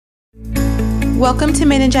Welcome to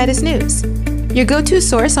Meningitis News, your go-to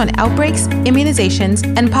source on outbreaks, immunizations,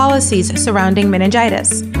 and policies surrounding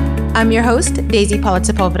meningitis. I'm your host, Daisy Paula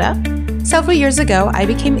Sepulveda. Several years ago, I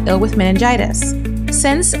became ill with meningitis.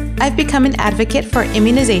 Since, I've become an advocate for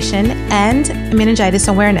immunization and meningitis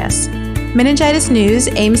awareness. Meningitis News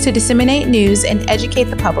aims to disseminate news and educate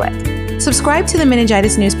the public. Subscribe to the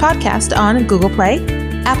Meningitis News podcast on Google Play,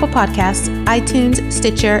 Apple Podcasts, iTunes,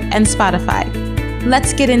 Stitcher, and Spotify.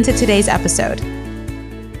 Let's get into today's episode.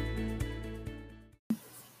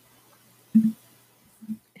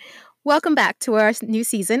 Welcome back to our new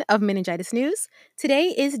season of Meningitis News.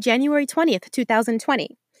 Today is January 20th,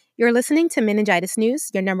 2020. You're listening to Meningitis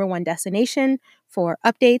News, your number one destination for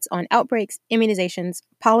updates on outbreaks, immunizations,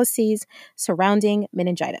 policies surrounding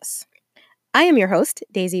meningitis. I am your host,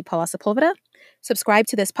 Daisy Paula Sepulveda. Subscribe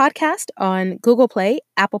to this podcast on Google Play,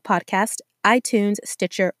 Apple Podcasts, iTunes,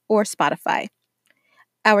 Stitcher, or Spotify.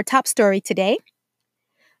 Our top story today: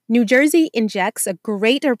 New Jersey injects a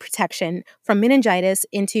greater protection from meningitis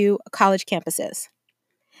into college campuses.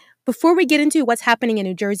 Before we get into what's happening in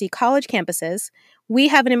New Jersey college campuses, we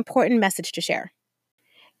have an important message to share.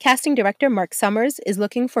 Casting director Mark Summers is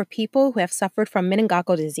looking for people who have suffered from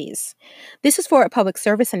meningococcal disease. This is for a public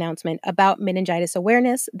service announcement about meningitis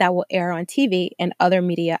awareness that will air on TV and other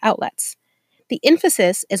media outlets. The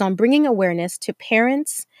emphasis is on bringing awareness to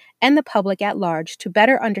parents and the public at large to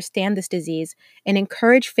better understand this disease and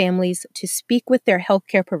encourage families to speak with their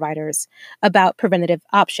healthcare providers about preventative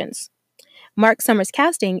options. Mark Summers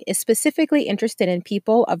Casting is specifically interested in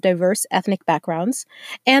people of diverse ethnic backgrounds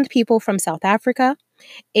and people from South Africa,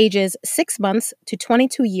 ages 6 months to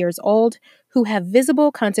 22 years old, who have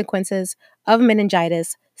visible consequences of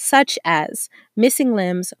meningitis, such as missing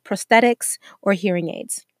limbs, prosthetics, or hearing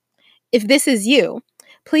aids. If this is you,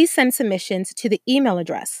 please send submissions to the email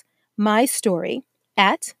address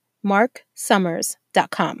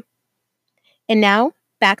mystory@marksummers.com. And now,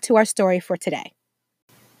 back to our story for today.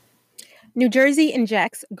 New Jersey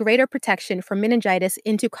injects greater protection for meningitis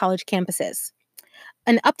into college campuses.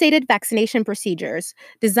 An updated vaccination procedures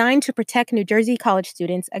designed to protect New Jersey college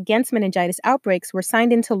students against meningitis outbreaks were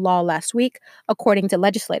signed into law last week, according to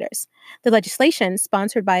legislators. The legislation,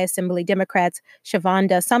 sponsored by Assembly Democrats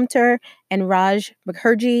Shavonda Sumter and Raj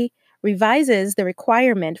Mukherjee, revises the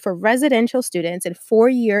requirement for residential students in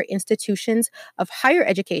four-year institutions of higher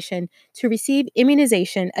education to receive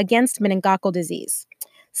immunization against meningococcal disease.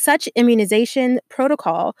 Such immunization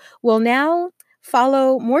protocol will now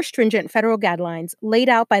follow more stringent federal guidelines laid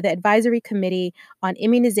out by the Advisory Committee on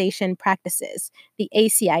Immunization Practices, the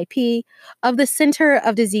ACIP, of the Center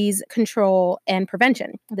of Disease Control and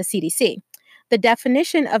Prevention, the CDC. The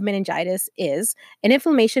definition of meningitis is an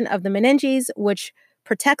inflammation of the meninges, which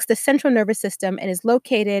protects the central nervous system and is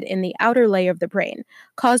located in the outer layer of the brain,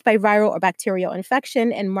 caused by viral or bacterial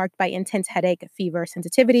infection and marked by intense headache, fever,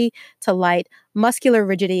 sensitivity to light, muscular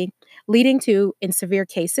rigidity, leading to, in severe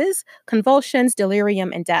cases, convulsions,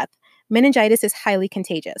 delirium, and death. Meningitis is highly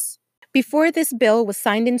contagious. Before this bill was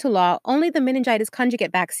signed into law, only the meningitis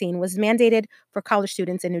conjugate vaccine was mandated for college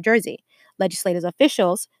students in New Jersey. Legislative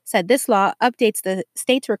officials said this law updates the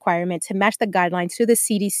state's requirement to match the guidelines to the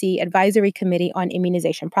CDC Advisory Committee on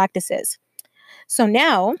Immunization Practices. So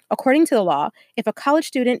now, according to the law, if a college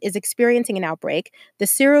student is experiencing an outbreak, the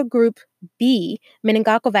serogroup B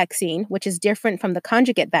meningococcal vaccine, which is different from the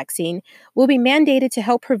conjugate vaccine, will be mandated to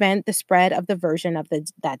help prevent the spread of the version of the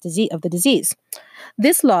disease.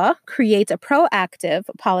 This law creates a proactive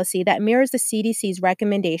policy that mirrors the CDC's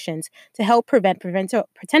recommendations to help prevent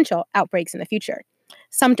potential outbreaks in the future.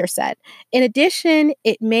 Sumter said. In addition,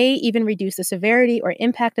 it may even reduce the severity or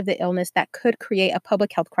impact of the illness that could create a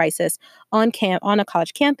public health crisis on a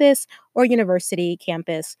college campus or university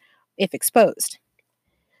campus if exposed.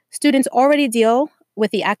 Students already deal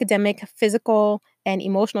with the academic, physical, and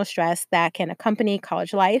emotional stress that can accompany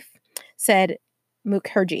college life, said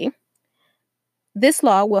Mukherjee. This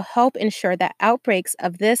law will help ensure that outbreaks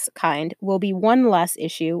of this kind will be one less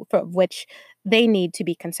issue for which they need to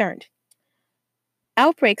be concerned.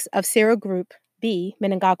 Outbreaks of serogroup B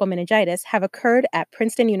meningococcal meningitis have occurred at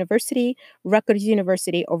Princeton University, Rutgers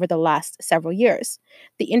University over the last several years.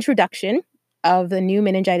 The introduction of the new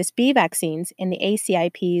meningitis B vaccines in the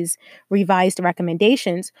ACIP's revised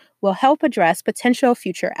recommendations will help address potential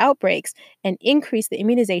future outbreaks and increase the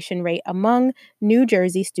immunization rate among New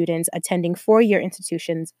Jersey students attending four-year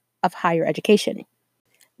institutions of higher education.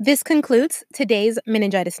 This concludes today's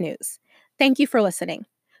Meningitis News. Thank you for listening.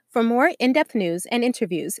 For more in-depth news and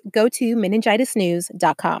interviews, go to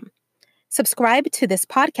meningitisnews.com. Subscribe to this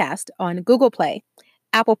podcast on Google Play,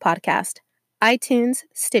 Apple Podcast, iTunes,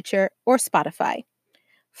 Stitcher, or Spotify.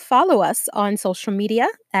 Follow us on social media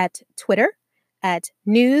at Twitter at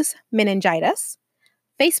News Meningitis,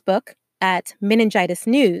 Facebook at Meningitis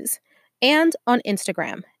News, and on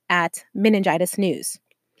Instagram at Meningitis News.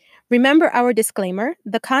 Remember our disclaimer: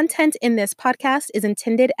 the content in this podcast is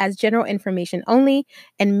intended as general information only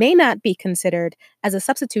and may not be considered as a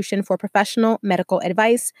substitution for professional medical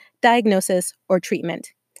advice, diagnosis, or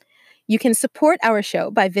treatment. You can support our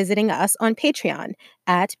show by visiting us on Patreon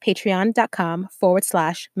at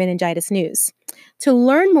patreon.com/meningitis news. To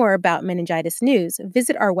learn more about Meningitis News,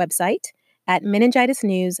 visit our website at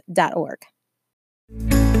meningitisnews.org.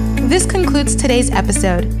 This concludes today's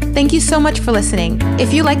episode. Thank you so much for listening.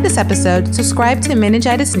 If you like this episode, subscribe to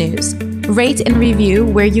Meningitis News, rate and review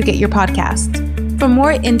where you get your podcast. For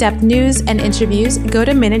more in-depth news and interviews, go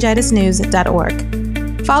to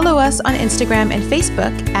meningitisnews.org. Follow us on Instagram and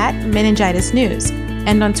Facebook at Meningitis News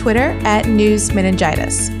and on Twitter at News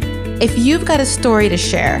Meningitis. If you've got a story to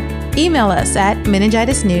share, email us at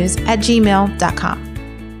meningitisnews@gmail.com.